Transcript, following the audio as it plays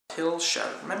Hill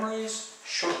Shattered Memories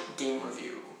short game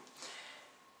review.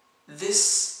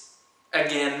 This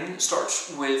again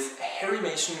starts with Harry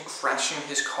Mason crashing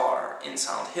his car in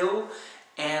Silent Hill,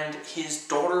 and his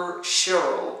daughter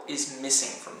Cheryl is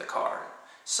missing from the car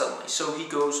suddenly, so he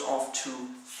goes off to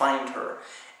find her.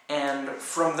 And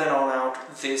from then on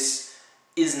out, this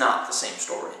is not the same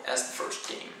story as the first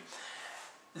game.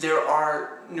 There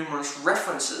are numerous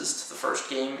references to the first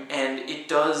game, and it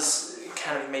does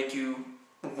kind of make you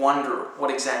wonder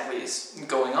what exactly is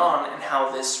going on and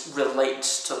how this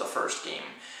relates to the first game,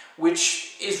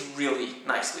 which is really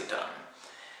nicely done.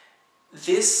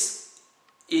 This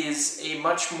is a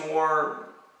much more...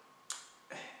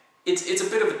 It's a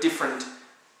bit of a different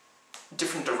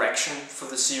direction for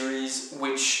the series,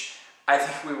 which I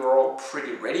think we were all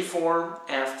pretty ready for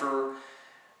after,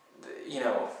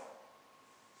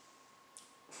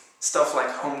 stuff like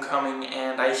Homecoming,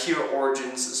 and I hear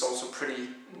Origins is also pretty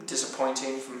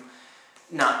disappointing from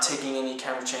not taking any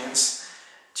kind of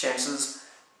chances.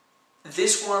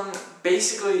 This one,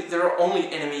 basically, there are only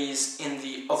enemies in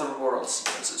the Otherworld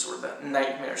sequences, or the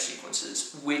Nightmare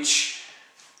sequences, which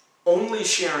only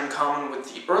share in common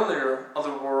with the earlier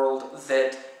Otherworld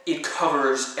that it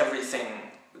covers everything.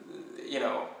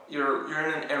 You're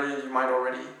in an area you might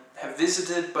already have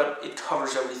visited, but it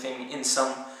covers everything in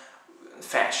some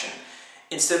fashion.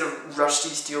 Instead of rusty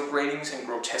steel gratings and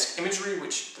grotesque imagery,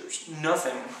 which there's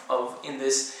nothing of in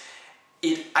this,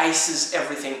 it ices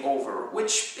everything over,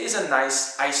 which is a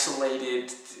nice,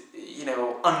 isolated,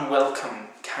 unwelcome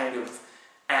kind of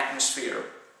atmosphere.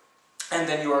 And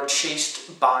then you are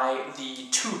chased by the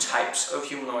two types of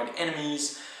humanoid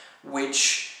enemies,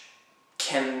 which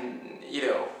can,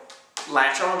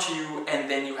 latch onto you, and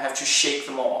then you have to shake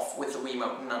them off with the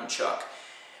Wiimote nunchuck.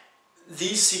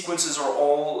 These sequences are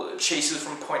all chases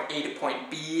from point A to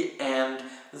point B, and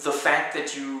the fact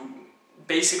that you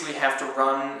basically have to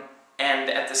run and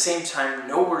at the same time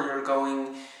know where you're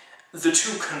going, the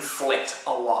two conflict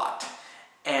a lot.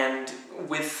 And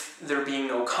with there being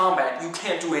no combat, you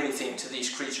can't do anything to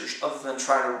these creatures other than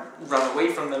try to run away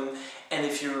from them. And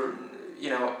if you're,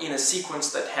 in a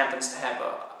sequence that happens to have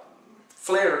a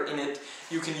flare in it,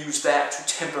 you can use that to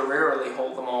temporarily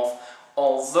hold them off,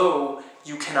 although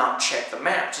you cannot check the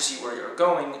map to see where you're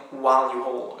going while you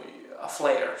hold a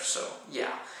flare. So,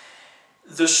 yeah.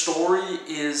 The story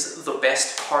is the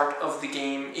best part of the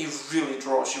game. It really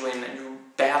draws you in, and you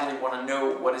badly want to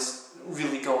know what is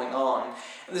really going on.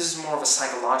 And this is more of a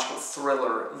psychological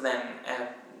thriller than a,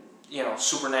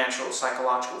 supernatural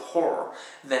psychological horror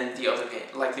than the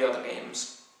other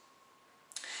games.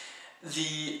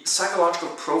 The psychological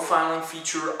profiling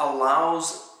feature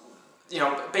allows,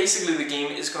 basically the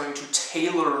game is going to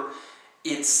tailor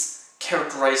its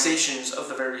characterizations of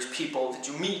the various people that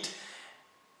you meet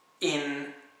in,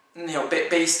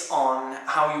 based on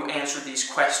how you answer these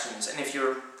questions. And if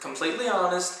you're completely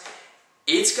honest,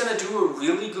 it's going to do a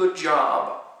really good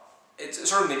job, it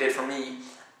certainly did for me,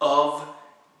 of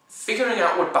figuring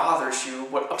out what bothers you,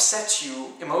 what upsets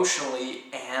you emotionally,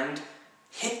 and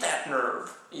hit that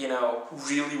nerve,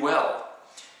 really well.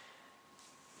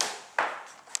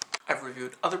 I've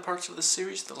reviewed other parts of this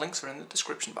series, the links are in the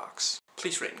description box.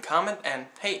 Please rate and comment, and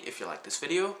hey, if you like this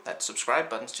video, that subscribe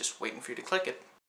button's just waiting for you to click it.